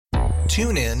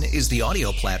TuneIn is the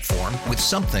audio platform with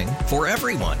something for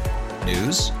everyone.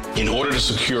 News. In order to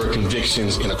secure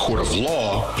convictions in a court of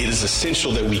law, it is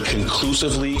essential that we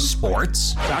conclusively.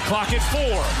 Sports. Shot clock at 4.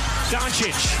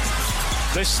 Doncic.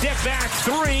 The step back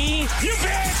 3. You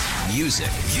bet. Music.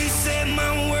 You set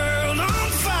my world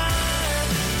on fire.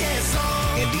 Yes,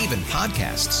 and even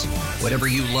podcasts. Whatever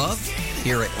you love,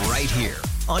 hear it right here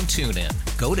on TuneIn.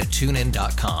 Go to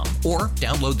TuneIn.com or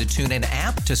download the TuneIn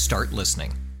app to start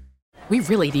listening. We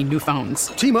really need new phones.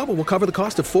 T-Mobile will cover the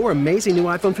cost of 4 amazing new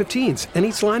iPhone 15s, and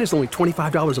each line is only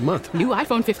 $25 a month. New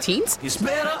iPhone 15s? it's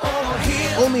better over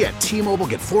here. Only at T-Mobile,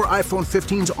 get 4 iPhone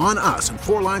 15s on us and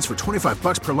 4 lines for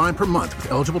 $25 per line per month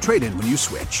with eligible trade-in when you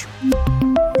switch.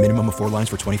 Minimum of 4 lines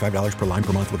for $25 per line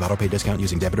per month with autopay discount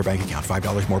using debit or bank account.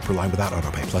 $5 more per line without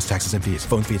autopay, plus taxes and fees.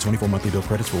 Phone fee at 24 monthly bill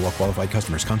credits for well-qualified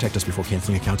customers. Contact us before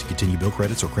canceling account to continue bill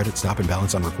credits or credit stop and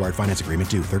balance on required finance agreement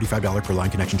due. $35 per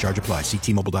line connection charge applies. See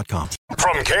T-Mobile.com.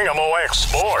 From KMOX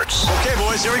Sports. Okay,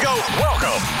 boys, here we go.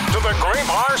 Welcome to the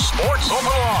Graybar Sports Open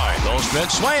Line.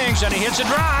 Goldschmidt swings and he hits a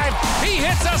drive. He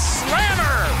hits a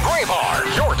slammer. Graybar,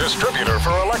 your distributor for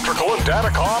electrical and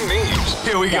datacom needs.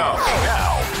 Here we go.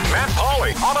 Now, Matt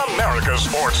Pauley on America's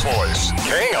Sports Voice,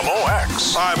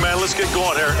 KMOX. All right, man, let's get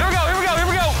going here. Here we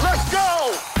go. Let's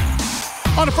go.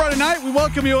 On a Friday night, we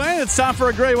welcome you in. It's time for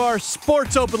a Graybar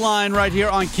Sports Open Line right here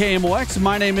on KMOX.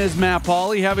 My name is Matt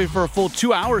Pauley. Having for a full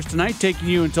 2 hours tonight, taking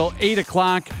you until 8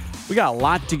 o'clock. We got a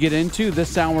lot to get into.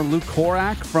 This hour, Luke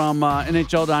Korac from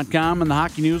NHL.com and the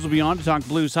Hockey News will be on to talk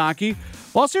Blues hockey.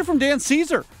 We'll also hear from Dan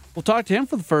Caesar. We'll talk to him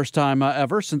for the first time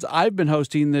ever since I've been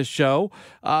hosting this show.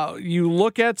 You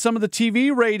look at some of the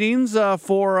TV ratings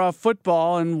for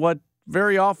football and what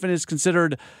very often is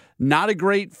considered not a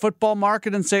great football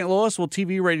market in St. Louis. Well,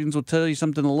 TV ratings will tell you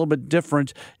something a little bit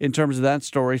different in terms of that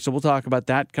story. So we'll talk about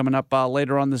that coming up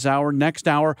later on this hour. Next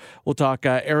hour, we'll talk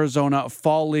Arizona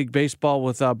Fall League Baseball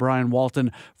with Brian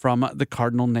Walton from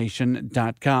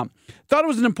thecardinalnation.com. Thought it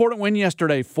was an important win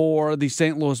yesterday for the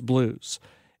St. Louis Blues.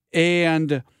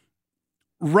 And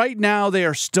right now, they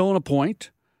are still in a point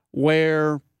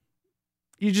where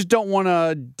you just don't want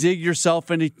to dig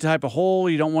yourself into any type of hole.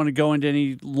 You don't want to go into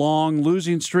any long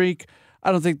losing streak.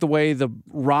 I don't think the way the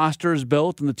roster is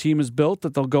built and the team is built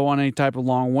that they'll go on any type of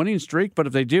long winning streak. But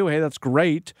if they do, hey, that's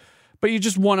great. But you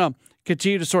just want to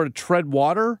continue to sort of tread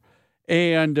water.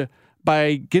 And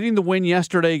by getting the win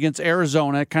yesterday against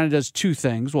Arizona, it kind of does two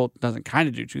things. Well, it doesn't kind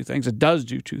of do two things. It does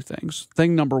do two things.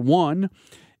 Thing number one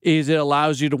is it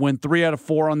allows you to win 3 out of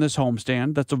 4 on this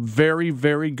homestand. That's a very,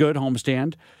 very good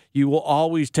homestand. You will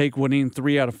always take winning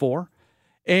 3 out of 4.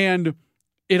 And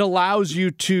it allows you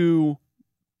to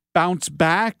bounce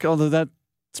back, although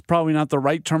that's probably not the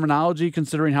right terminology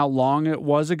considering how long it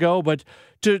was ago, but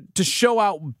to show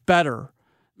out better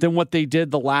than what they did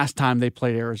the last time they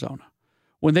played Arizona.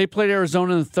 When they played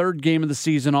Arizona in the third game of the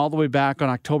season all the way back on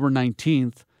October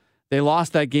 19th, they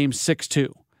lost that game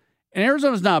 6-2. And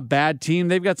Arizona's not a bad team.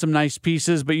 They've got some nice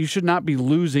pieces, but you should not be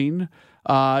losing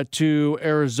to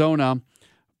Arizona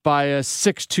by a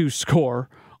 6-2 score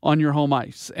on your home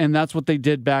ice. And that's what they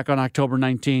did back on October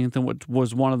 19th, and what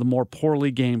was one of the more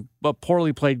poorly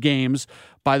played games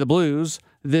by the Blues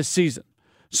this season.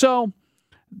 So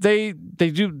they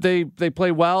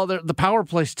play well. The power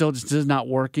play still just is not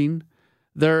working.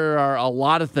 There are a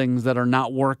lot of things that are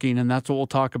not working, and that's what we'll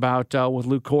talk about with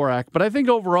Luke Korac. But I think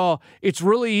overall, it's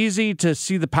really easy to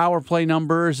see the power play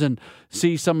numbers and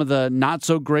see some of the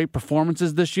not-so-great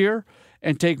performances this year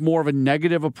and take more of a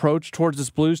negative approach towards this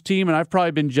Blues team. And I've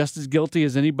probably been just as guilty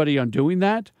as anybody on doing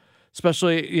that,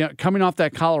 especially coming off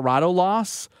that Colorado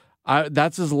loss.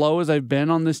 That's as low as I've been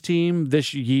on this team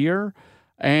this year.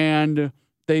 And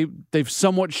they've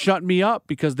somewhat shut me up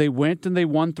because they went and they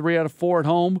won 3 out of 4 at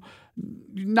home.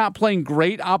 Not playing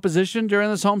great opposition during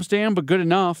this homestand, but good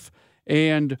enough.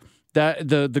 And that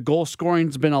the goal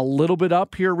scoring's been a little bit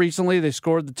up here recently. They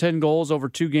scored the 10 goals over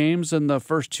 2 games in the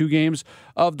first 2 games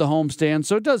of the homestand.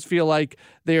 So it does feel like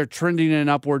they are trending in an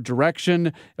upward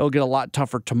direction. It'll get a lot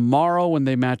tougher tomorrow when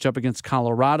they match up against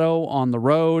Colorado on the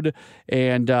road.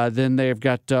 And then they've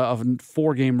got a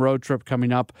 4-game road trip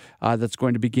coming up that's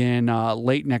going to begin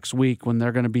late next week when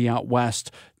they're going to be out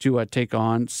west to take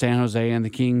on San Jose and the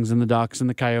Kings and the Ducks and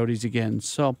the Coyotes again.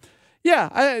 So, yeah,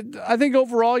 I think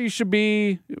overall you should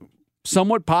be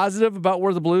somewhat positive about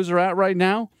where the Blues are at right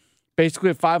now. Basically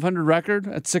a 500 record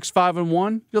at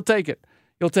 6-5-1. You'll take it.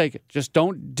 You'll take it. Just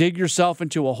don't dig yourself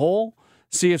into a hole.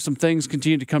 See if some things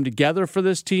continue to come together for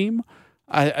this team.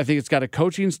 I think it's got a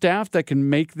coaching staff that can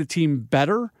make the team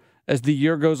better as the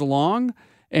year goes along.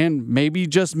 And maybe,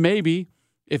 just maybe,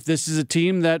 if this is a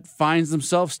team that finds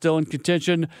themselves still in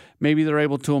contention, maybe they're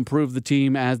able to improve the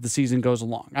team as the season goes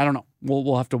along. I don't know.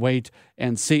 We'll have to wait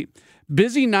and see.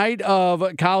 Busy night of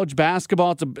college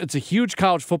basketball. It's a huge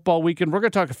college football weekend. We're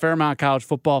going to talk a fair amount of college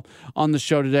football on the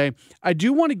show today. I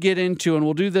do want to get into, and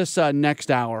we'll do this next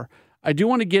hour, I do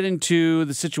want to get into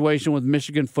the situation with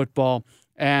Michigan football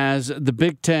as the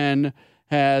Big Ten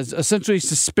has essentially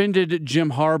suspended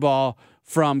Jim Harbaugh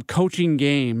from coaching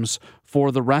games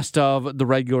for the rest of the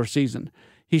regular season.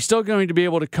 He's still going to be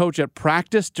able to coach at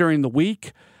practice during the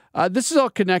week. This is all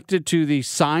connected to the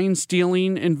sign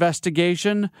stealing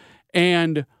investigation.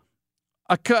 And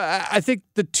I think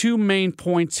the two main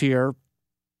points here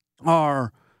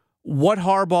are what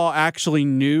Harbaugh actually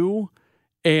knew,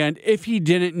 and if he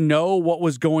didn't know what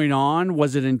was going on,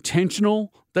 was it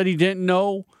intentional that he didn't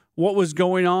know what was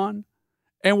going on?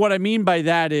 And what I mean by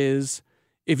that is,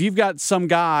 if you've got some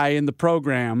guy in the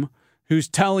program who's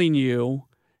telling you,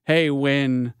 hey,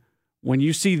 when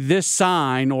you see this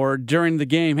sign or during the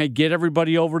game, hey, get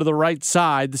everybody over to the right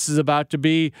side. This is about to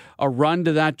be a run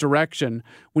to that direction.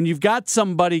 When you've got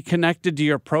somebody connected to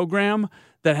your program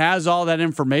that has all that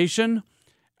information,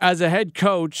 as a head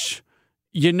coach,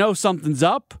 you know something's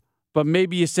up, but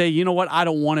maybe you say, you know what, I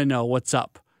don't want to know what's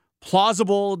up.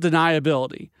 Plausible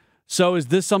deniability. So is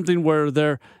this something where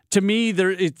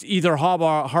it's either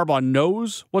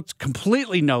Harbaugh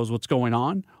completely knows what's going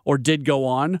on or did go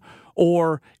on,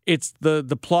 or it's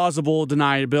the plausible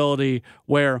deniability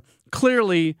where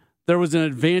clearly there was an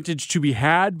advantage to be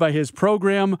had by his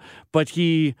program, but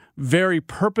he very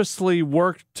purposely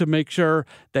worked to make sure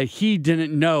that he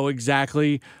didn't know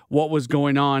exactly what was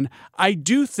going on. I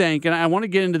do think, and I want to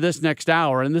get into this next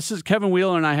hour, and this is Kevin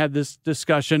Wheeler and I had this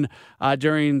discussion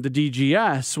during the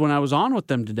DGS when I was on with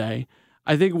them today.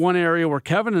 I think one area where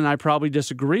Kevin and I probably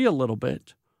disagree a little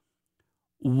bit.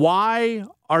 Why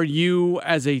are you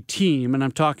as a team, and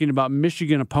I'm talking about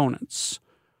Michigan opponents,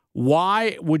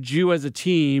 why would you as a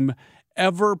team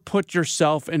ever put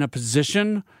yourself in a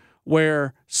position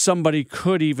where somebody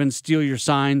could even steal your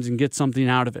signs and get something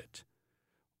out of it?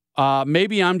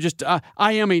 Maybe I'm just,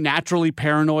 I am a naturally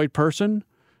paranoid person.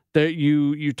 That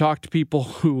you talk to people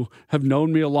who have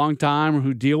known me a long time or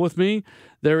who deal with me,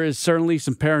 there is certainly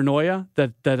some paranoia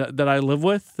that I live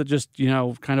with, that just,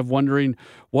 kind of wondering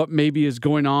what maybe is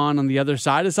going on the other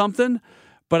side of something.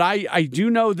 But I do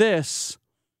know this.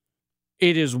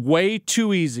 It is way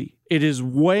too easy. It is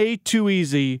way too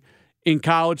easy in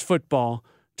college football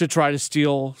to try to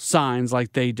steal signs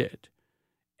like they did.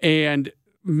 And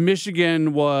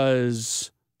Michigan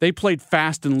they played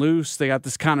fast and loose. They got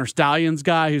this Connor Stallions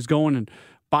guy who's going and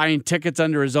buying tickets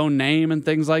under his own name and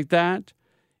things like that.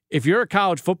 If you're a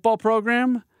college football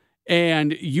program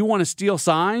and you want to steal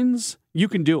signs, you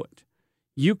can do it.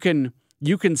 You can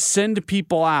send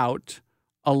people out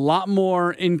a lot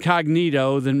more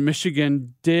incognito than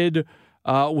Michigan did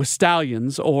with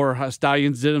Stallions, or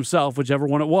Stallions did himself, whichever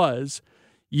one it was.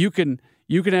 You can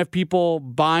have people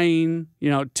buying,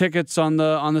 tickets on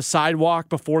the sidewalk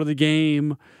before the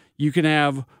game. You can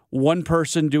have one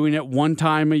person doing it one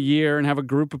time a year and have a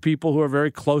group of people who are very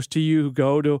close to you who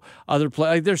go to other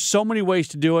places. There's so many ways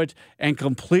to do it and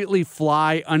completely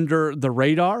fly under the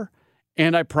radar.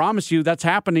 And I promise you that's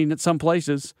happening at some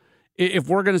places. If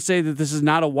we're going to say that this is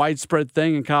not a widespread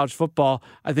thing in college football,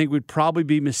 I think we'd probably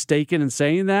be mistaken in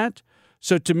saying that.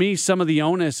 So to me, some of the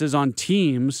onus is on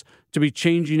teams to be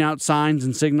changing out signs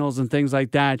and signals and things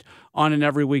like that on an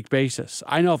every week basis.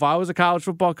 I know if I was a college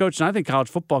football coach, and I think college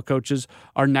football coaches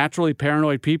are naturally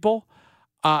paranoid people,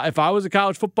 if I was a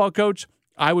college football coach,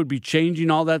 I would be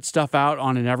changing all that stuff out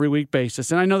on an every week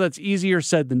basis. And I know that's easier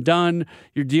said than done.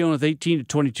 You're dealing with 18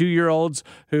 to 22-year-olds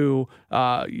who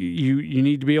you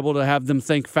need to be able to have them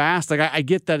think fast. Like I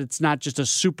get that it's not just a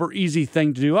super easy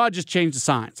thing to do. Oh, just change the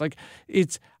signs. Like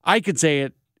I could say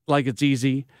it like it's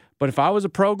easy, but if I was a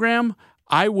program,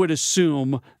 I would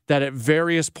assume that at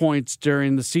various points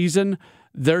during the season,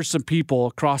 there's some people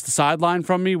across the sideline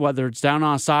from me, whether it's down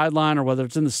on a sideline or whether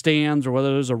it's in the stands or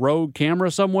whether there's a rogue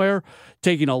camera somewhere,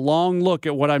 taking a long look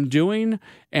at what I'm doing,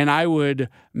 and I would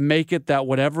make it that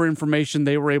whatever information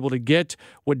they were able to get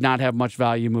would not have much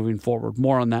value moving forward.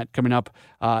 More on that coming up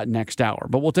next hour.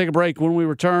 But we'll take a break. When we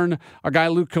return, our guy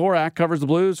Luke Korac covers the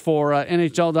Blues for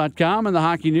NHL.com and the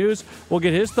Hockey News. We'll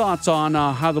get his thoughts on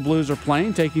how the Blues are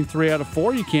playing, taking 3 out of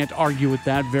 4. You can't argue with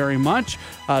that very much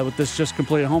with this just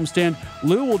completed homestand.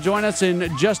 Lou will join us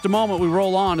in just a moment. We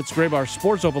roll on. It's Graybar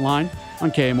Sports Open Line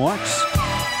on KMOX.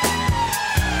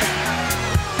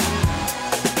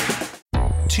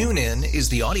 TuneIn is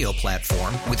the audio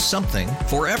platform with something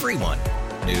for everyone.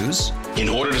 News. In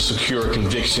order to secure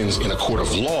convictions in a court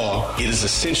of law, it is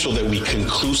essential that we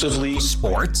conclusively...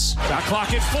 Sports. Shot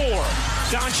clock at 4.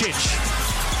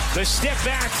 Doncic. The step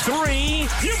back 3.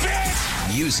 You bet!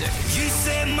 Music. You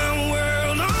set my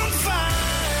world on fire.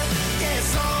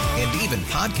 Yes, and even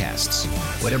podcasts.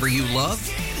 Whatever you love,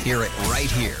 hear it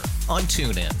right here on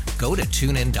TuneIn. Go to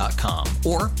TuneIn.com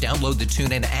or download the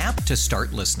TuneIn app to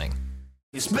start listening.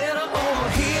 It's better over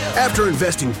here. After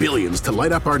investing billions to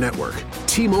light up our network,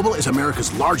 T-Mobile is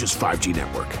America's largest 5G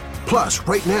network. Plus,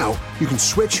 right now, you can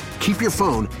switch, keep your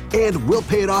phone, and we'll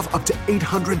pay it off up to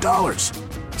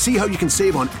 $800. See how you can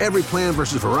save on every plan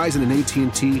versus Verizon and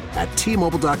AT&T at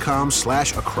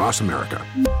T-Mobile.com/across America.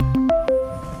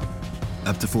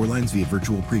 Up to 4 lines via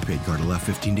virtual prepaid card. Allow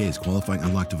 15 days. Qualifying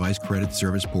unlocked device credit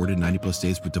service ported 90+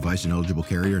 states with device and eligible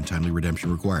carrier and timely redemption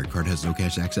required. Card has no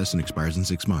cash access and expires in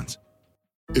 6 months.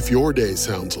 If your day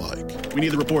sounds like... We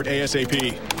need the report ASAP.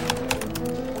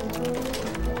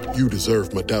 You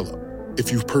deserve Modelo.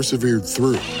 If you've persevered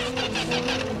through...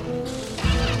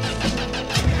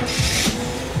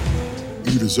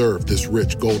 You deserve this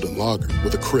rich golden lager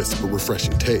with a crisp but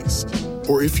refreshing taste.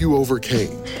 Or if you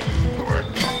overcame...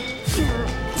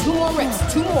 2 more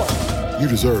reps, 2 more. You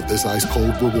deserve this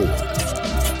ice-cold reward.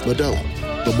 Modelo,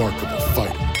 the Remarkable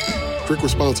Fighter. Drink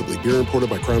responsibly. Beer imported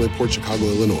by Crown Imports, Chicago,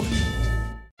 Illinois.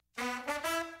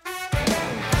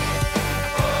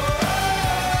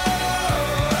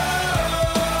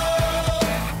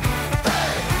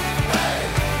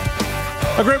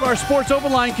 A Great Bar Sports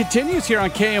Open Line continues here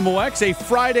on KMOX, a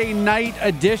Friday night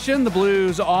edition. The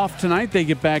Blues off tonight. They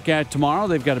get back at tomorrow.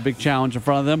 They've got a big challenge in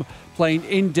front of them, playing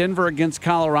in Denver against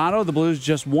Colorado. The Blues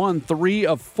just won 3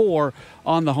 of 4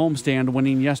 on the homestand,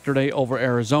 winning yesterday over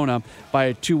Arizona by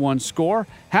a 2-1 score.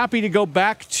 Happy to go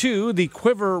back to the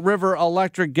Quiver River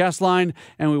Electric guest line,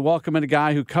 and we welcome in a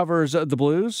guy who covers the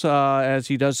Blues as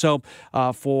he does so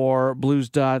for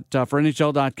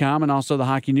NHL.com and also the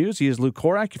Hockey News. He is Lou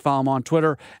Korac. You follow him on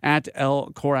Twitter at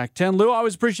LKorac10. Lou, I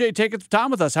always appreciate you taking the time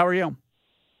with us. How are you?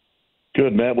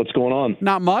 Good, Matt. What's going on?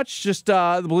 Not much. Just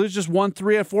the Blues just won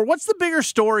 3 of 4. What's the bigger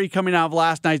story coming out of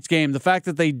last night's game? The fact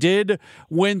that they did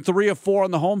win 3 of 4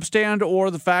 on the homestand,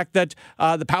 or the fact that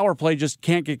the power play just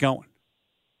can't get going?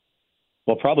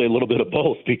 Well, probably a little bit of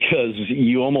both, because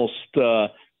you almost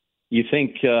you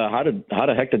think how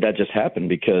the heck did that just happen?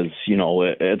 Because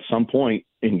at some point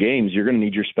in games you're going to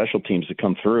need your special teams to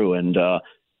come through, and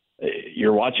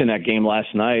you're watching that game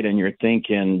last night and you're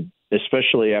thinking,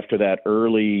 especially after that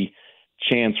early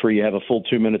chance where you have a full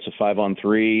 2 minutes of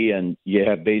 5-on-3 and you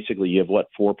have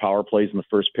 4 power plays in the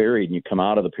first period, and you come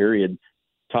out of the period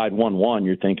tied 1-1,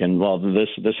 you're thinking, well,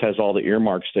 this has all the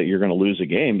earmarks that you're going to lose a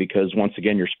game, because once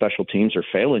again your special teams are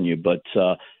failing you. But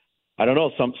I don't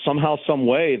know, somehow, some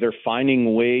way they're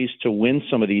finding ways to win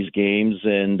some of these games,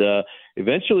 and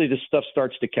eventually this stuff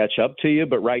starts to catch up to you.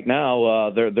 But right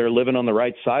now they're living on the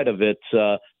right side of it.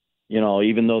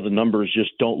 Even though the numbers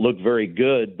just don't look very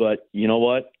good. But you know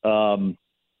what?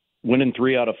 Winning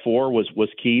 3 out of 4 was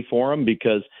key for them,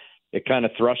 because it kind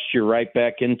of thrusts you right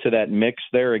back into that mix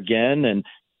there again. And,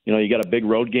 you got a big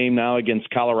road game now against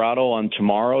Colorado on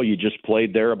tomorrow. You just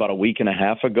played there about a week and a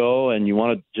half ago, and you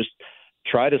want to just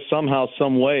try to somehow,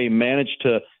 some way manage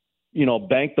to,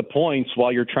 bank the points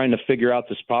while you're trying to figure out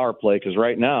this power play, because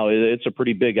right now it's a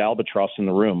pretty big albatross in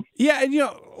the room. Yeah, and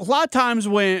a lot of times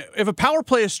if a power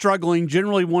play is struggling,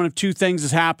 generally one of two things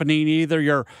is happening. Either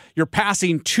you're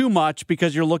passing too much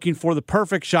because you're looking for the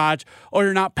perfect shot, or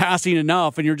you're not passing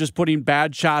enough and you're just putting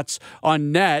bad shots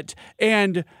on net.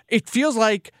 And it feels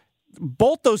like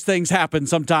both those things happen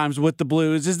sometimes with the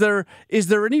Blues. Is there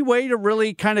any way to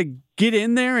really kind of get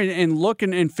in there and look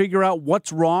and figure out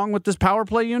what's wrong with this power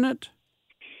play unit?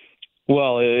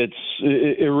 Well,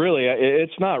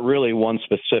 it's not really one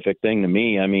specific thing to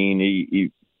me. I mean,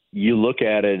 you look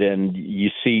at it and you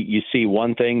see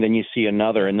one thing, then you see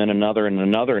another, and then another and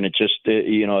another, and it just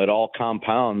it all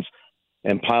compounds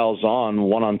and piles on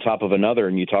one on top of another.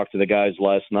 And you talk to the guys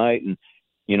last night, and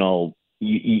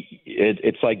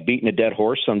it's like beating a dead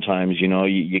horse sometimes.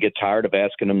 You get tired of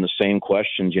asking them the same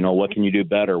questions. What can you do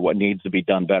better? What needs to be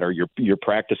done better? You're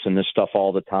practicing this stuff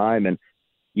all the time, and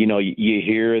you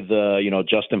hear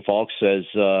Justin Falk says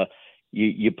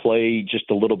you play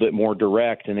just a little bit more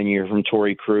direct, and then you hear from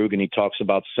Torrey Krug, and he talks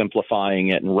about simplifying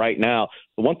it. And right now,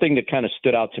 the one thing that kind of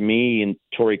stood out to me, and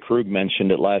Torrey Krug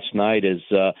mentioned it last night, is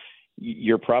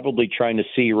you're probably trying to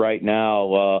see right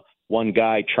now one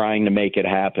guy trying to make it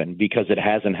happen, because it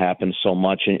hasn't happened so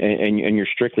much, and you're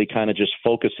strictly kind of just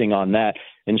focusing on that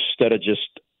instead of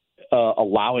just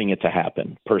allowing it to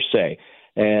happen per se.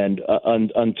 And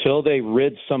until they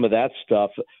rid some of that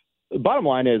stuff, bottom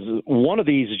line is one of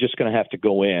these is just going to have to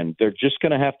go in. They're just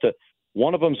going to have to.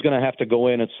 One of them is going to have to go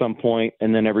in at some point,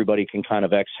 and then everybody can kind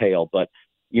of exhale. But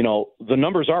the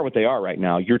numbers are what they are right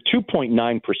now. You're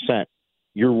 2.9%.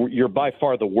 You're by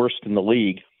far the worst in the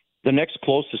league. The next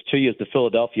closest to you is the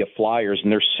Philadelphia Flyers,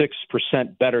 and they're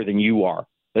 6% better than you are.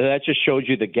 That just shows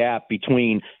you the gap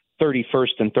between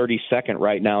 31st and 32nd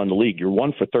right now in the league. You're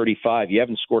 1 for 35. You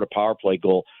haven't scored a power play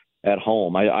goal at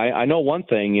home. I know one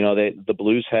thing, the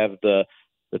Blues have the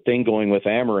thing going with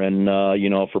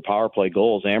Ameren, for power play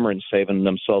goals. Ameren's saving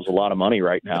themselves a lot of money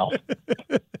right now.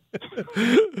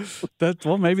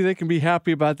 Well, maybe they can be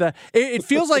happy about that. It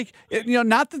feels like,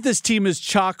 not that this team is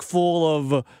chock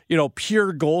full of,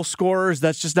 pure goal scorers.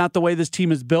 That's just not the way this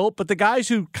team is built. But the guys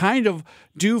who kind of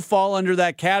do fall under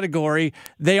that category,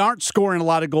 they aren't scoring a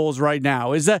lot of goals right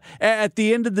now. Is that, at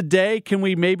the end of the day, can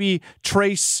we maybe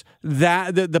trace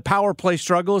that the power play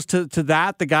struggles to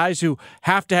that? The guys who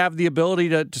have to have the ability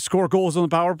to score goals on the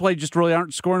power play just really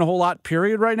aren't scoring a whole lot,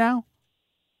 period, right now?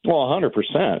 Well, 100%.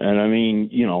 And I mean,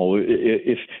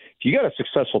 if you got a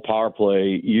successful power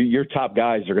play, your top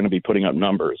guys are going to be putting up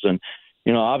numbers. And,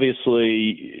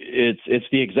 obviously it's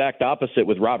the exact opposite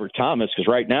with Robert Thomas, because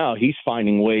right now he's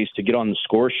finding ways to get on the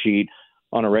score sheet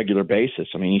on a regular basis.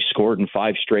 I mean, he scored in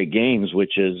 5 straight games,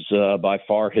 which is by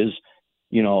far his,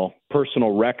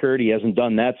 personal record. He hasn't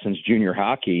done that since junior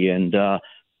hockey. And,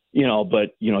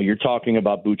 you're talking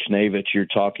about Buchnevich, you're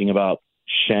talking about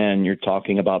Shen, you're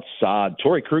talking about Saad.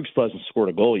 Torrey Krug hasn't scored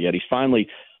a goal yet. He's finally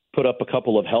put up a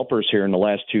couple of helpers here in the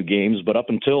last 2 games, but up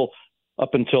until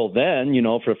then,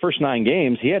 for the first 9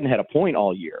 games, he hadn't had a point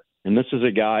all year. And this is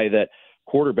a guy that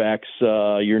quarterbacks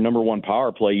your number 1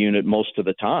 power play unit most of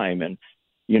the time. And,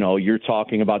 you're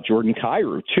talking about Jordan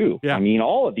Kyrou too. Yeah. I mean,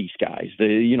 all of these guys,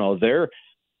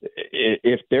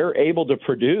 if they're able to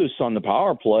produce on the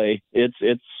power play, it's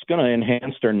going to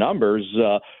enhance their numbers.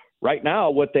 Right now,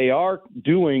 what they are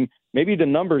doing, maybe the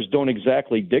numbers don't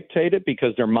exactly dictate it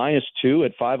because they're -2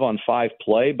 at 5-on-5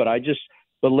 play. But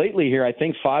lately here, I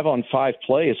think 5-on-5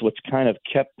 play is what's kind of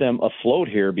kept them afloat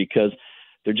here, because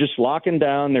they're just locking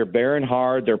down, they're bearing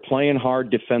hard, they're playing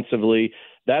hard defensively.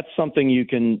 That's something you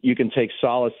can take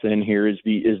solace in here is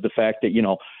the fact that,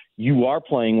 you are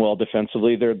playing well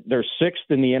defensively. They're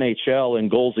 6th in the NHL in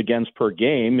goals against per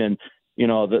game. And,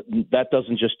 that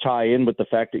doesn't just tie in with the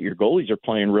fact that your goalies are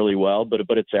playing really well,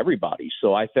 but it's everybody.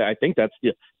 So I think that's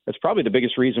probably the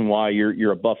biggest reason why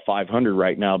you're above 500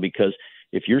 right now, because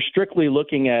if you're strictly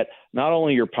looking at not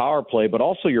only your power play, but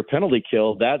also your penalty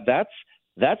kill,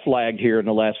 that's lagged here in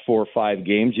the last 4 or 5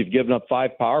 games. You've given up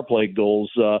 5 power play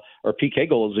goals or PK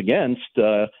goals against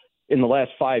in the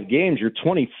last 5 games. You're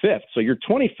 25th. So you're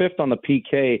 25th on the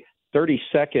PK,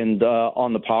 32nd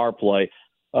on the power play.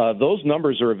 Those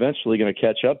numbers are eventually going to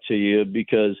catch up to you,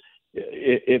 because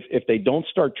if they don't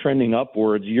start trending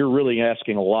upwards, you're really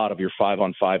asking a lot of your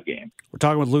 5-on-5 game. We're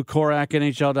talking with Luke Korac,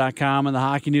 NHL.com, and the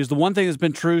Hockey News. The one thing that's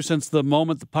been true since the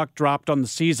moment the puck dropped on the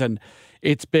season,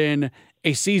 it's been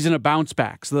a season of bounce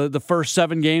backs. The first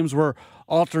 7 games were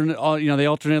alternate, they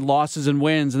alternated losses and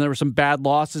wins, and there were some bad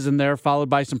losses in there, followed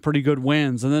by some pretty good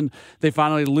wins. And then they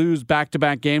finally lose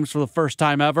back-to-back games for the first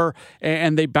time ever,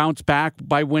 and they bounce back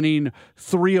by winning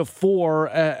 3 of 4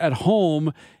 at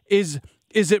home. Is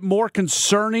it more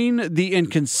concerning, the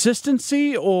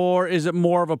inconsistency, or is it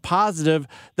more of a positive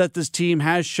that this team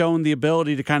has shown the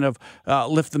ability to kind of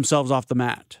lift themselves off the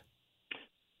mat?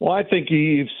 Well, I think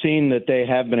you've seen that they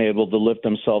have been able to lift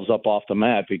themselves up off the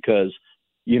mat, because,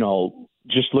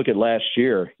 just look at last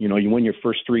year. You win your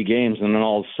first 3 games, and then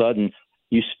all of a sudden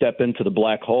you step into the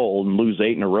black hole and lose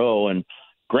 8 in a row. And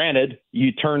granted,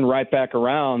 you turn right back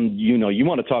around. You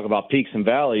want to talk about peaks and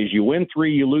valleys. You win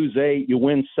 3, you lose 8, you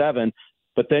win 7.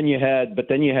 But then you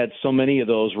had so many of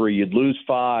those where you'd lose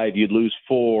 5, you'd lose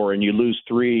 4, and you lose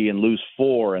 3 and lose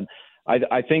 4. And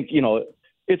I think,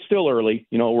 it's still early.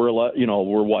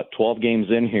 We're what, 12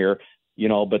 games in here,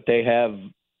 but they have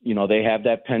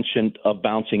that penchant of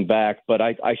bouncing back. But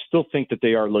I still think that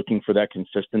they are looking for that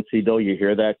consistency, though. You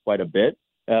hear that quite a bit.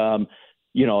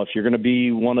 If you're going to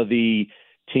be one of the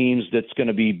teams that's going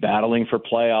to be battling for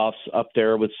playoffs up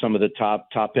there with some of the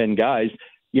top end guys,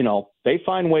 they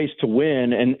find ways to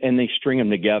win and they string them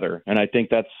together. And I think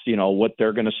that's, what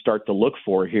they're going to start to look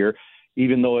for here,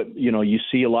 even though, you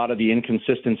see a lot of the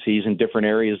inconsistencies in different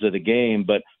areas of the game.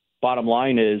 But bottom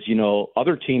line is,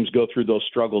 other teams go through those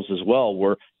struggles as well,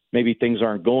 where maybe things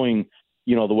aren't going,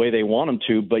 the way they want them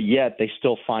to, but yet they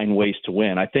still find ways to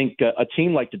win. I think a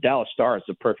team like the Dallas Stars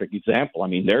is a perfect example. I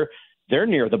mean, they're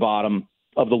near the bottom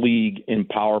of the league in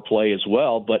power play as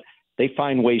well, but they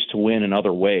find ways to win in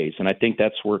other ways. And I think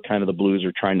that's where kind of the Blues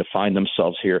are trying to find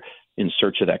themselves here. in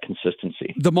search of that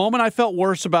consistency. The moment I felt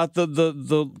worse about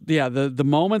the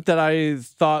moment that I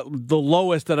thought the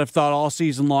lowest that I've thought all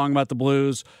season long about the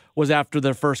Blues was after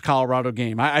their first Colorado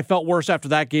game. I felt worse after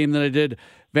that game than I did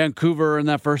Vancouver and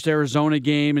that first Arizona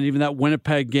game and even that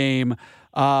Winnipeg game.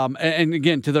 And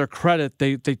again, to their credit,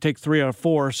 they take 3 out of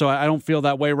 4, so I don't feel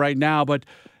that way right now. But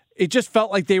it just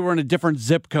felt like they were in a different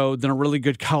zip code than a really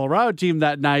good Colorado team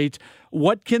that night.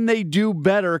 What can they do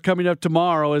better coming up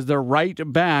tomorrow as they're right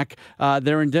back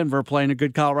there in Denver playing a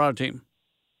good Colorado team?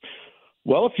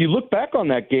 Well, if you look back on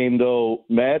that game, though,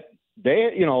 Matt,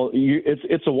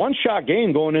 it's a one-shot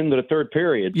game going into the third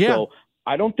period. Yeah. So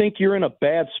I don't think you're in a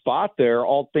bad spot there,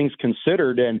 all things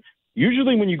considered. And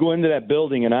usually when you go into that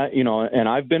building, and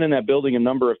I've been in that building a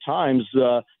number of times,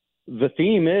 the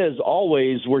theme is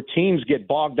always where teams get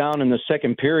bogged down in the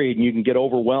second period and you can get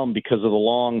overwhelmed because of the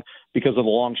long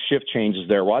shift changes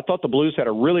there. Well, I thought the Blues had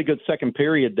a really good second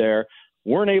period there,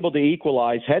 weren't able to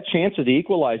equalize, had chances to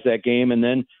equalize that game, and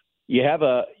then you have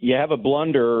a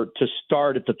blunder to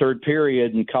start at the third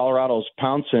period, and Colorado's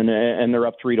pouncing, and they're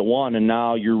up 3-1, and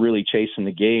now you're really chasing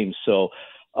the game. So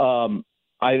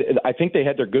I think they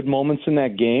had their good moments in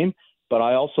that game, but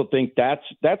I also think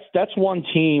that's one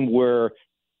team where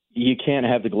you can't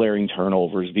have the glaring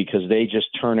turnovers because they just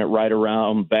turn it right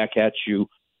around back at you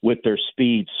with their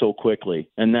speed so quickly,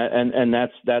 and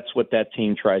that's what that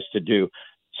team tries to do.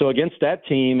 So against that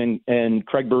team, and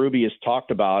Craig Berube has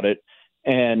talked about it,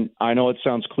 and I know it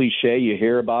sounds cliche, you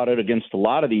hear about it against a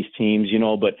lot of these teams,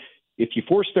 but if you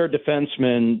force their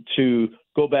defensemen to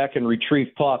go back and retrieve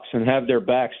pucks and have their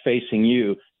backs facing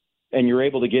you, and you're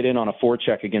able to get in on a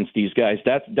forecheck against these guys,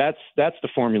 that's the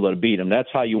formula to beat them. That's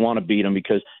how you want to beat them,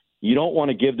 because you don't want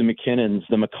to give the McKinnons,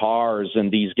 the McCarrs,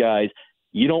 and these guys,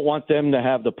 you don't want them to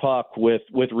have the puck with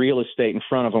real estate in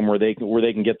front of them where they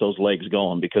can get those legs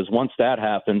going, because once that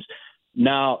happens,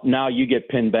 now you get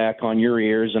pinned back on your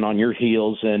ears and on your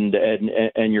heels, and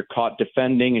you're caught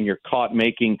defending, and you're caught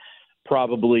making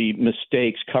probably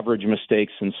coverage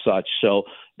mistakes and such. So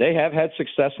they have had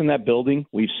success in that building.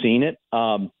 We've seen it.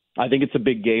 I think it's a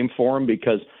big game for them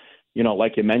because,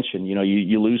 like you mentioned,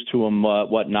 you lose to them,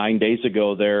 9 days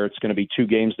ago there. It's going to be 2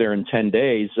 games there in 10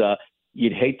 days.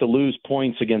 You'd hate to lose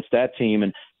points against that team.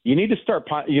 And you need to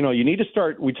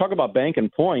start, we talk about banking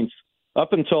points.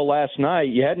 Up until last night,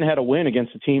 you hadn't had a win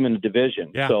against a team in the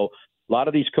division. Yeah. So a lot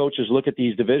of these coaches look at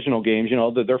these divisional games,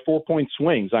 they're 4-point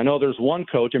swings. I know there's one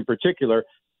coach in particular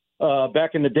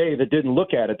back in the day that didn't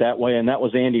look at it that way, and that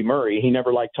was Andy Murray. He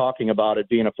never liked talking about it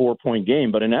being a 4-point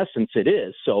game, but in essence it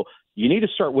is. So you need to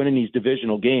start winning these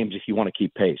divisional games if you want to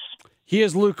keep pace. He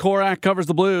is Luke Korac, covers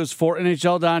the Blues for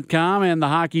NHL.com and the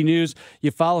Hockey News.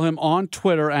 You follow him on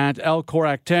Twitter at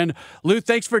LKorac10. Luke,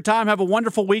 thanks for your time. Have a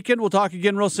wonderful weekend. We'll talk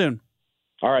again real soon.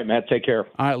 All right, Matt, take care.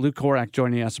 All right, Luke Korac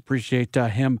joining us. Appreciate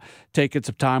him taking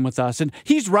some time with us. And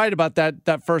he's right about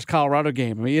that first Colorado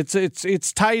game. I mean,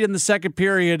 it's tight in the second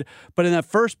period, but in that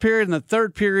first period and the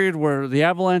third period where the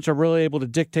Avalanche are really able to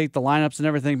dictate the lineups and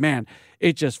everything, man,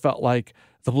 it just felt like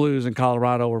the Blues and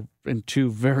Colorado were in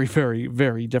 2 very, very,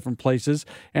 very different places.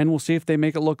 And we'll see if they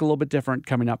make it look a little bit different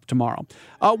coming up tomorrow.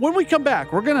 When we come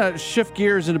back, we're going to shift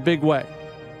gears in a big way.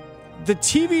 The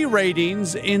TV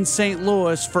ratings in St.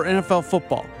 Louis for NFL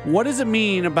football. What does it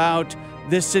mean about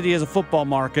this city as a football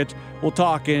market? We'll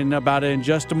talk about it in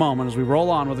just a moment as we roll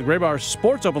on with the Graybar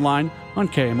Sports Open Line on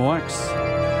KMOX.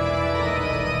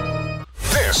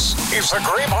 This is the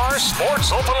Graybar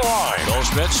Sports Open Line.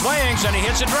 Goldschmidt swings and he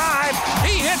hits a drive.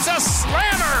 He hits a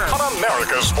slammer. On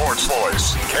America's Sports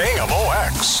Voice,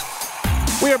 KMOX.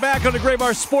 We are back on the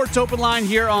Graybar Sports Open Line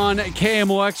here on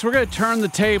KMOX. We're going to turn the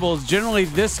tables. Generally,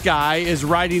 this guy is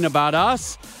writing about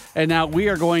us, and now we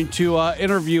are going to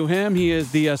interview him. He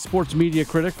is the sports media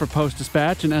critic for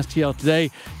Post-Dispatch and STL Today.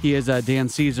 He is Dan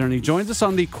Caesar, and he joins us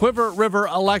on the Quiver River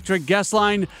Electric guest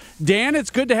line. Dan,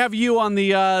 it's good to have you on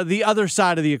the other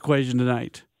side of the equation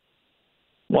tonight.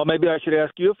 Well, maybe I should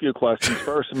ask you a few questions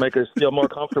first and make us feel more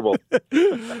comfortable.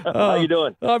 How you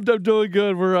doing? I'm doing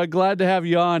good. We're glad to have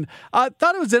you on. I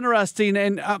thought it was interesting,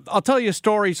 and I'll tell you a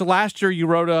story. So last year you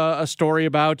wrote a story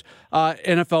about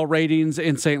NFL ratings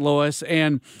in St. Louis,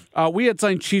 and we had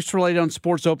something Chiefs related on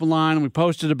Sports Open Line, and we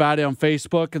posted about it on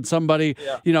Facebook, and somebody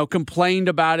complained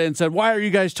about it and said, why are you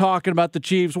guys talking about the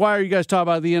Chiefs? Why are you guys talking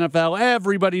about the NFL?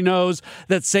 Everybody knows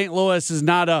that St. Louis is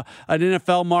not an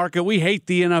NFL market. We hate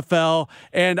the NFL.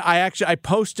 And I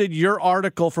posted your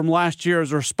article from last year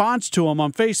as a response to him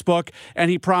on Facebook, and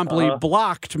he promptly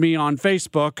blocked me on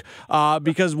Facebook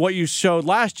because what you showed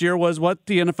last year was what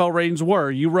the NFL ratings were.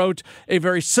 You wrote a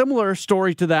very similar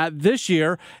story to that this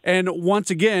year, and once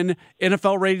again,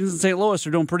 NFL ratings in St. Louis are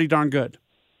doing pretty darn good.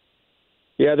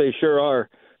 Yeah, they sure are.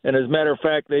 And as a matter of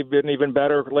fact, they've been even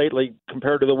better lately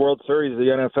compared to the World Series. The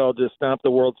NFL just stomped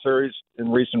the World Series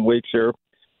in recent weeks here,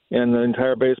 and the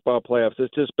entire baseball playoffs.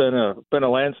 It's just been a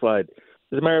landslide.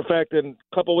 As a matter of fact, in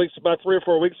a couple of weeks, about 3 or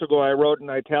 4 weeks ago, I wrote and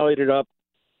I tallied it up.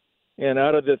 And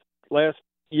out of the last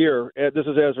year, this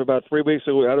is as of about 3 weeks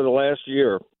ago, out of the last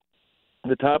year,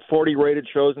 the top 40 rated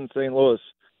shows in St. Louis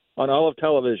on all of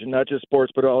television, not just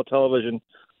sports, but all of television,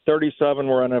 37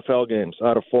 were NFL games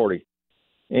out of 40.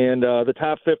 And the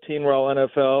top 15 were all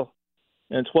NFL,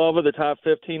 and 12 of the top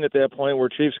 15 at that point were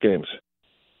Chiefs games.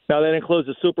 Now, that includes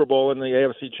the Super Bowl and the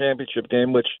AFC Championship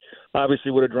game, which obviously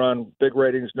would have drawn big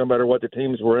ratings no matter what the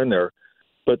teams were in there.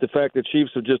 But the fact that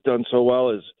Chiefs have just done so well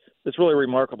it's really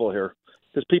remarkable here.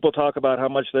 Because people talk about how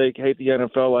much they hate the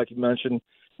NFL, like you mentioned,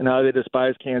 and how they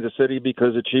despise Kansas City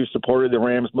because the Chiefs supported the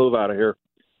Rams' move out of here.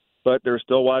 But they're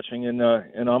still watching in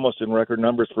almost in record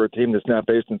numbers for a team that's not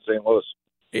based in St. Louis.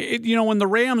 When the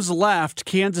Rams left,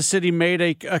 Kansas City made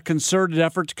a concerted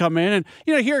effort to come in. And,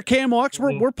 here at KMOX,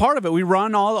 we're part of it. We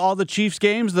run all the Chiefs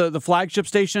games. The flagship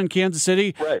station in Kansas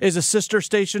City is a sister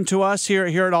station to us here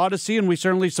at Audacy, and we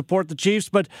certainly support the Chiefs.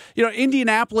 But,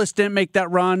 Indianapolis didn't make that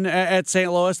run at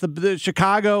St. Louis. The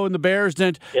Chicago and the Bears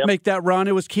didn't make that run.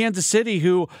 It was Kansas City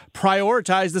who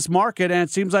prioritized this market, and it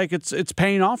seems like it's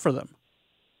paying off for them.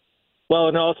 Well,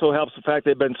 and it also helps the fact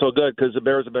they've been so good because the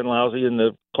Bears have been lousy and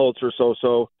the Colts are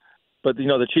so-so. But,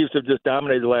 the Chiefs have just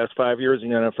dominated the last 5 years in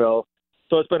the NFL.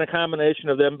 So it's been a combination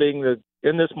of them being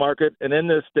in this market and in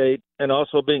this state and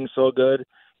also being so good.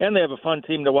 And they have a fun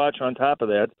team to watch on top of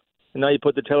that. And now you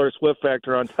put the Taylor Swift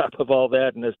factor on top of all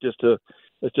that, and it's just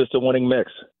a winning mix.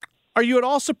 Are you at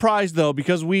all surprised, though,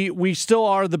 because we still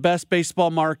are the best baseball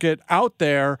market out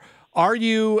there? Are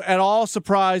you at all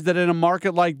surprised that in a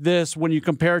market like this, when you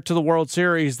compare it to the World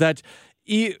Series, that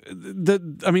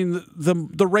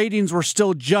the ratings were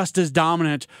still just as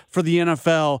dominant for the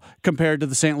NFL compared to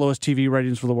the St. Louis TV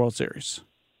ratings for the World Series?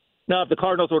 Now, if the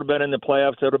Cardinals would have been in the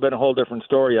playoffs, it would have been a whole different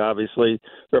story, obviously.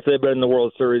 Or if they'd been in the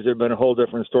World Series, it would have been a whole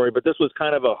different story. But this was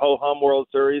kind of a ho-hum World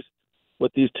Series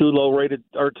with these two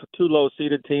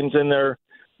low-seeded teams in there.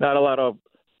 Not a lot of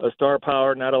star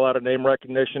power, not a lot of name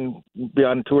recognition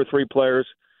beyond 2 or 3 players,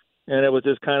 and it was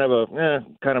just kind of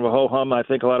a ho hum. I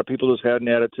think a lot of people just had an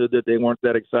attitude that they weren't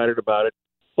that excited about it.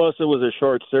 Plus, it was a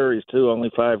short series too, only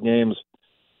 5 games,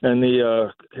 and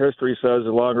the history says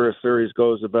the longer a series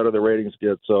goes, the better the ratings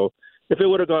get. So, if it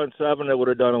would have gone 7, it would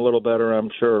have done a little better, I'm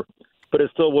sure, but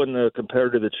it still wouldn't have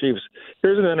compared to the Chiefs.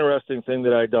 Here's an interesting thing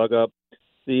that I dug up: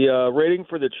 the rating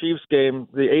for the Chiefs game,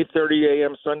 the 8:30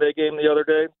 a.m. Sunday game the other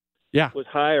day. Was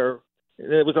higher.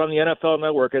 It was on the NFL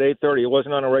Network at 8:30. It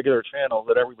wasn't on a regular channel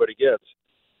that everybody gets.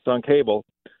 It's on cable,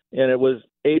 and it was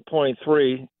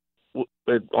 8.3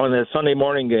 on the Sunday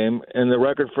morning game, and the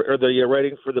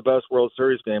rating for the best World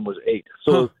Series game was 8.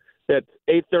 So that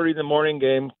 8:30 in the morning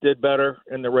game did better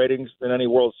in the ratings than any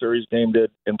World Series game did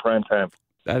in prime time.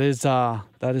 That is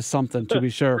something, to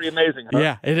be sure. Pretty amazing, huh?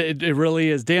 Yeah, it really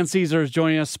is. Dan Caesar is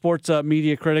joining us, sports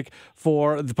media critic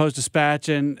for the Post-Dispatch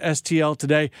and STL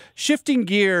today. Shifting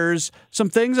gears, some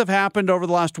things have happened over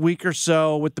the last week or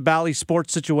so with the Bally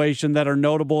Sports situation that are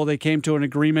notable. They came to an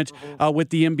agreement with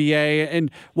the NBA,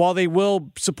 and while they will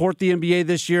support the NBA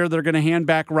this year, they're going to hand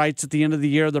back rights at the end of the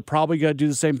year. They're probably going to do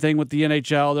the same thing with the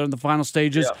NHL. They're in the final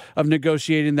stages of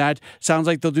negotiating that. Sounds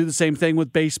like they'll do the same thing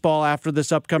with baseball after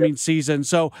this upcoming season.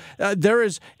 So there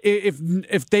is,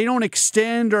 if they don't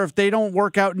extend or if they don't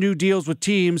work out new deals with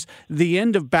teams, the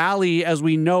end of Bally as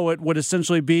we know it would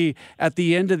essentially be at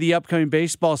the end of the upcoming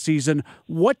baseball season.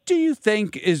 What do you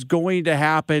think is going to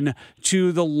happen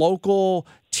to the local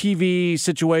TV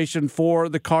situation for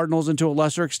the Cardinals and to a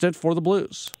lesser extent for the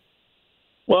Blues?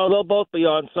 Well, they'll both be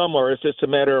on somewhere. It's just a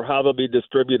matter of how they'll be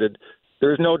distributed.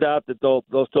 There's no doubt that they'll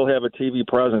still have a TV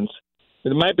presence.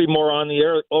 It might be more on the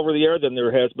air, over the air than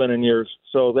there has been in years.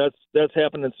 So that's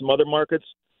happened in some other markets.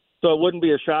 So it wouldn't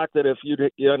be a shock that if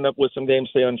you end up with some games,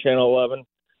 say, on Channel 11,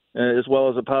 as well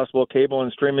as a possible cable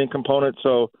and streaming component.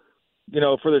 So,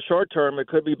 for the short term, it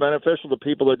could be beneficial to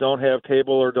people that don't have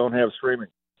cable or don't have streaming.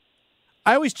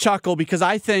 I always chuckle because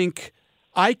I think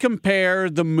I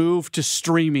compare the move to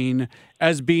streaming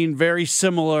as being very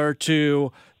similar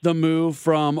to the move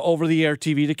from over-the-air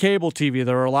TV to cable TV.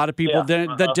 There were a lot of people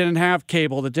that didn't have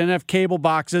cable, that didn't have cable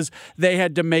boxes. They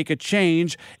had to make a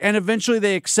change, and eventually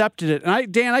they accepted it.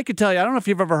 And Dan, I could tell you, I don't know if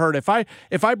you've ever heard, if I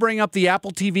bring up the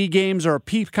Apple TV games or a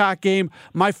Peacock game,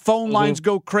 my phone lines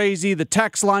go crazy, the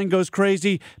text line goes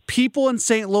crazy. People in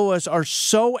St. Louis are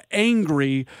so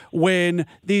angry when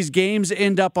these games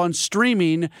end up on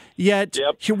streaming, yet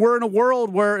we're in a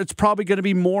world where it's probably going to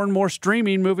be more and more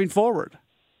streaming moving forward.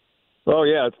 Oh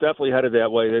yeah, it's definitely headed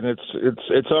that way, and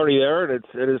it's already there, and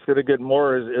it is going to get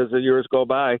more as the years go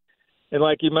by. And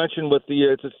like you mentioned, with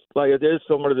it's just like it is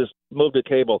similar to this move to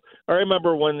cable. I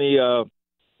remember when the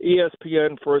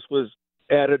ESPN first was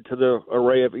added to the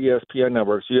array of ESPN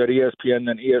networks. You had ESPN,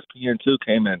 then ESPN2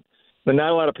 came in. But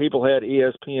not a lot of people had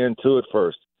ESPN2 at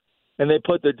first. And they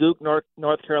put the Duke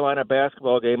North Carolina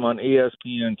basketball game on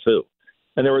ESPN2.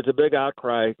 And there was a big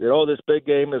outcry that, this big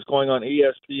game is going on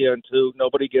ESPN2.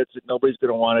 Nobody gets it. Nobody's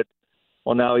going to want it.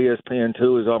 Well, now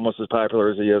ESPN2 is almost as popular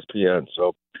as ESPN.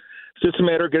 So it's just a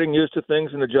matter of getting used to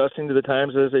things and adjusting to the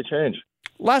times as they change.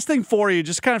 Last thing for you,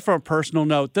 just kind of from a personal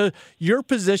note, your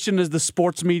position as the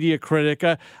sports media critic.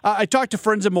 I talk to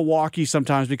friends in Milwaukee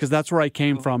sometimes because that's where I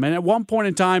came from. And at one point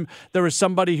in time, there was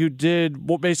somebody who did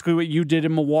basically what you did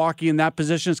in Milwaukee, and that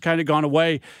position has kind of gone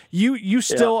away. You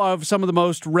still have some of the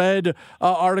most read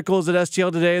articles at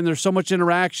STL today, and there's so much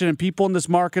interaction, and people in this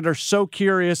market are so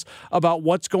curious about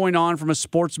what's going on from a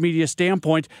sports media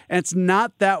standpoint, and it's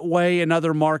not that way in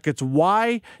other markets.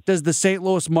 Why does the St.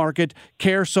 Louis market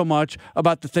care so much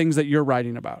about the things that you're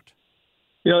writing about?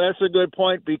 That's a good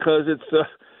point, because it's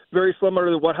very similar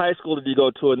to what high school did you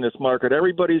go to in this market.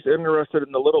 Everybody's interested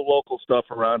in the little local stuff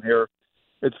around here.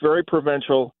 It's very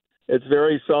provincial. It's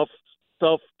very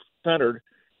self-centered.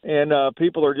 And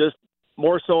people are just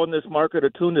more so in this market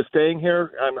attuned to staying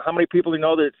here. How many people do you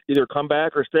know that either come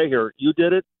back or stay here? You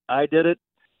did it. I did it.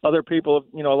 Other people,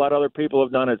 a lot of other people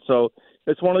have done it. So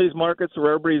it's one of these markets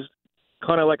where everybody's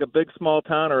kind of like a big small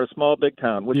town or a small big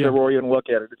town, whichever way you look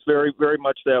at it. It's very, very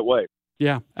much that way.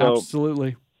 Yeah,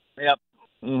 absolutely. Yep.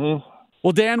 Mm-hmm.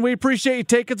 Well, Dan, we appreciate you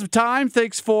taking some time.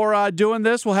 Thanks for doing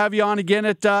this. We'll have you on again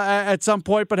at some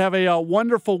point, but have a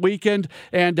wonderful weekend.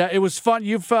 And it was fun.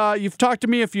 You've talked to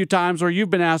me a few times, or you've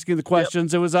been asking the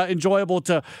questions. Yep. It was enjoyable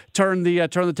to turn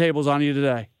the tables on you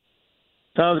today.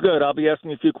 Sounds good. I'll be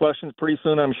asking you a few questions pretty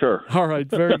soon, I'm sure. All right.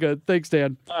 Very good. Thanks,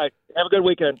 Dan. All right. Have a good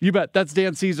weekend. You bet. That's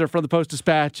Dan Caesar from the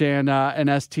Post-Dispatch and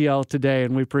STL today,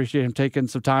 and we appreciate him taking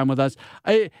some time with us.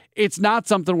 It's not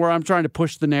something where I'm trying to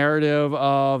push the narrative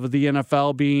of the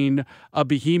NFL being a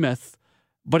behemoth,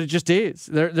 but it just is.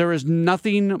 There is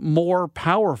nothing more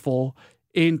powerful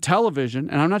in television,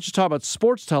 and I'm not just talking about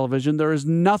sports television. There is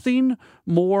nothing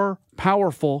more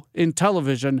powerful in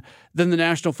television than the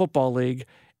National Football League.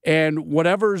 And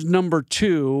whatever's number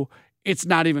two, it's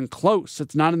not even close.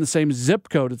 It's not in the same zip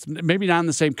code. It's maybe not in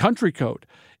the same country code.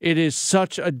 It is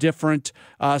such a difference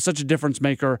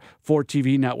maker for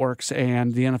TV networks,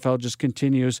 and the NFL just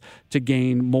continues to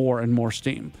gain more and more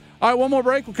steam. All right, one more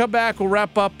break. We'll come back. We'll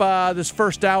wrap up this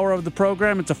first hour of the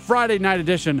program. It's a Friday night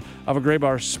edition of a Gray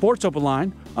Bar Sports Open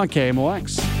Line on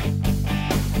KMOX.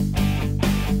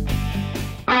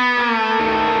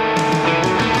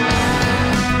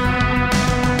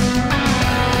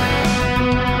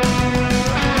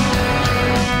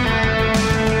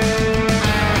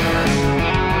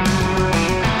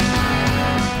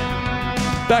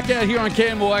 Back out here on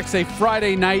KMOX, a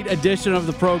Friday night edition of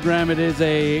the program. It is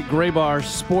a Gray Bar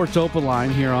Sports Open Line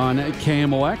here on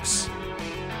KMOX.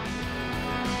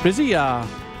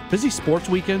 Busy sports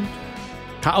weekend.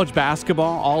 College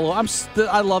basketball.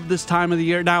 I love this time of the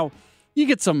year. Now, you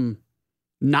get some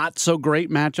not so great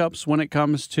matchups when it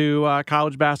comes to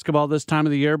college basketball this time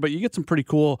of the year, but you get some pretty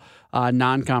cool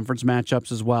non-conference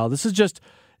matchups as well. This is just.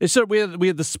 So we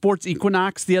had the sports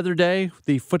equinox the other day,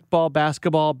 the football,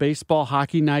 basketball, baseball,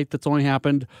 hockey night that's only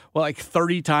happened, like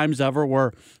 30 times ever,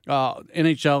 where NHL,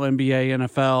 NBA,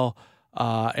 NFL,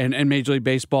 and Major League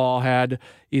Baseball had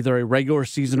either a regular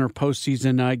season or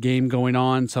postseason game going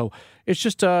on. So it's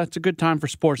just it's a good time for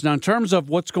sports. Now, in terms of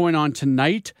what's going on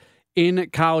tonight in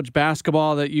college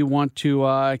basketball that you want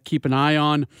to keep an eye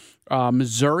on,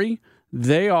 Missouri,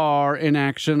 they are in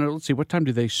action. Let's see, what time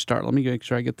do they start? Let me make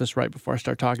sure I get this right before I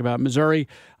start talking about Missouri.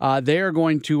 They are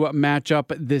going to match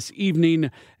up this evening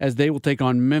as they will take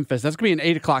on Memphis. That's going to be an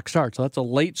 8 o'clock start, so that's a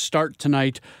late start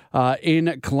tonight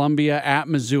in Columbia at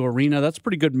Mizzou Arena. That's a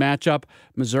pretty good matchup.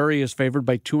 Missouri is favored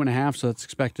by 2.5, so that's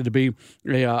expected to be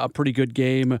a pretty good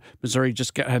game. Missouri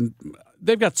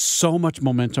they've got so much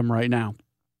momentum right now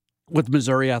with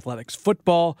Missouri athletics.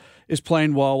 Football is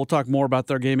playing well. We'll talk more about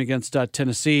their game against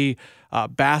Tennessee.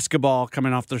 Basketball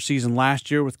coming off their season last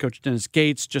year with Coach Dennis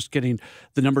Gates, just getting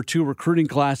the number 2 recruiting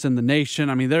class in the nation.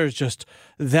 I mean, there's just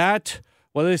that.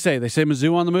 What do they say? They say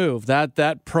Mizzou on the move.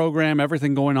 That program,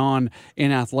 everything going on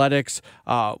in athletics,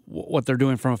 what they're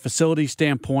doing from a facility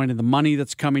standpoint and the money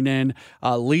that's coming in,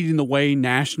 leading the way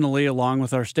nationally along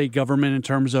with our state government in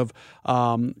terms of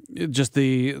just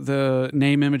the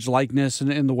name, image, likeness,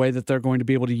 and the way that they're going to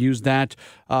be able to use that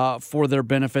for their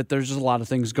benefit. There's just a lot of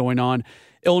things going on.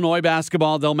 Illinois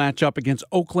basketball, they'll match up against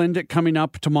Oakland coming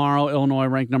up tomorrow. Illinois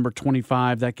ranked number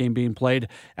 25. That game being played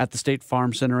at the State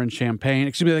Farm Center in Champaign.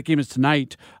 Excuse me, that game is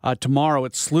tonight. Tomorrow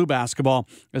it's SLU basketball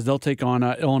as they'll take on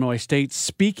Illinois State.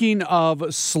 Speaking of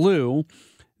SLU,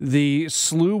 the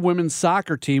SLU women's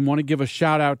soccer team, want to give a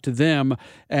shout out to them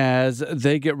as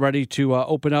they get ready to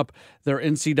open up their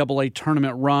NCAA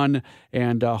tournament run,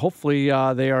 and hopefully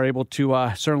they are able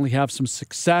to certainly have some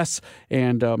success,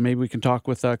 and maybe we can talk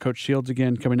with Coach Shields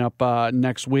again coming up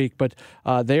next week. But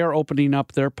they are opening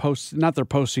up their not their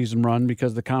postseason run,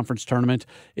 because the conference tournament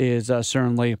is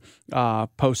certainly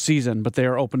postseason, but they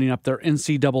are opening up their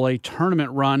NCAA tournament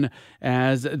run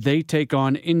as they take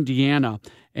on Indiana.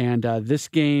 And this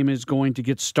game is going to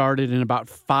get started in about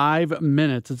 5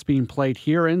 minutes. It's being played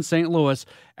here in St. Louis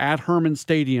at Herman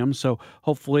Stadium. So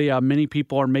hopefully many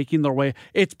people are making their way.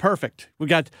 It's perfect. We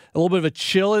got a little bit of a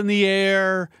chill in the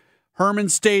air. Herman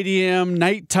Stadium,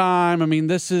 nighttime. I mean,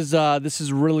 this is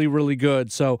really, really good.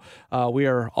 So we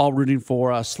are all rooting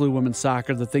for SLU women's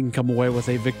soccer that they can come away with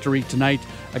a victory tonight.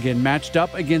 Again, matched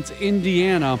up against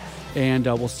Indiana. And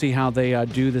we'll see how they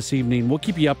do this evening. We'll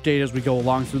keep you updated as we go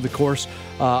along through the course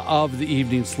of the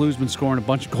evening. SLU's been scoring a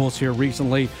bunch of goals here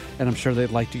recently, and I'm sure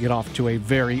they'd like to get off to a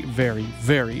very, very,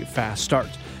 very fast start.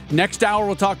 Next hour,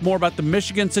 we'll talk more about the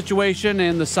Michigan situation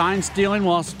and the sign stealing.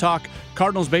 We'll also talk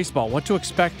Cardinals baseball, what to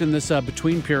expect in this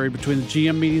between period between the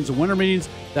GM meetings and winter meetings.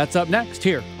 That's up next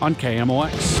here on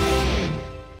KMOX.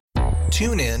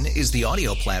 TuneIn is the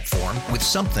audio platform with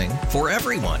something for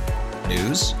everyone.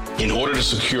 News. In order to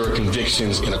secure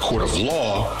convictions in a court of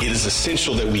law, it is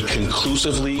essential that we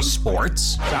conclusively.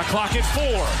 Sports. Shot clock at 4.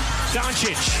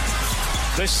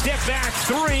 Doncic. The step back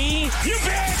 3. You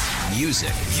bet.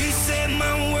 Music. You set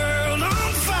my world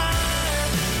on fire.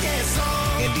 Yes,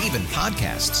 and even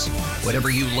podcasts.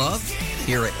 Whatever you love,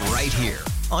 hear it right here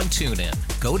on TuneIn.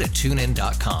 Go to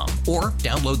TuneIn.com or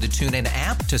download the TuneIn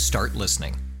app to start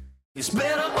listening. It's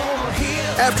better over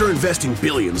here. After investing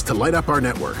billions to light up our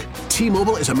network,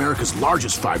 T-Mobile is America's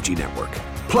largest 5G network.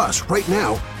 Plus, right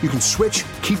now, you can switch,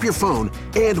 keep your phone,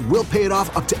 and we'll pay it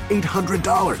off up to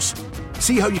 $800.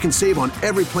 See how you can save on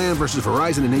every plan versus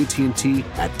Verizon and AT&T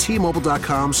at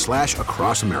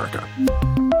T-Mobile.com/across America.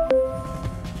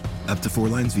 Up to 4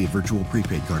 lines via virtual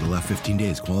prepaid card. Allow 15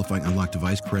 days. Qualifying unlocked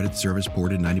device credit service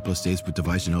ported 90+ days with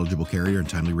device and eligible carrier and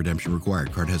timely redemption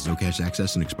required. Card has no cash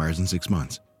access and expires in 6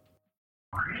 months.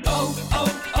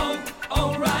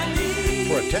 O'Reilly.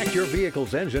 Protect your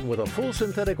vehicle's engine with a full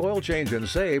synthetic oil change and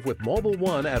save with Mobile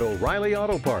One at O'Reilly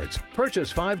Auto Parts. Purchase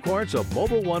 5 quarts of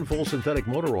Mobile One full synthetic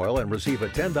motor oil and receive a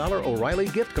 $10 O'Reilly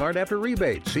gift card after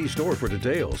rebate. See store for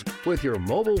details. With your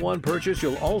Mobile One purchase,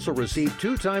 you'll also receive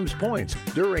 2 times points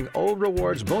during O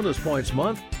Rewards Bonus Points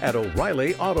Month at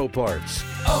O'Reilly Auto Parts.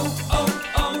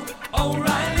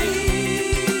 O'Reilly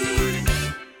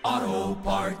Auto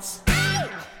Parts.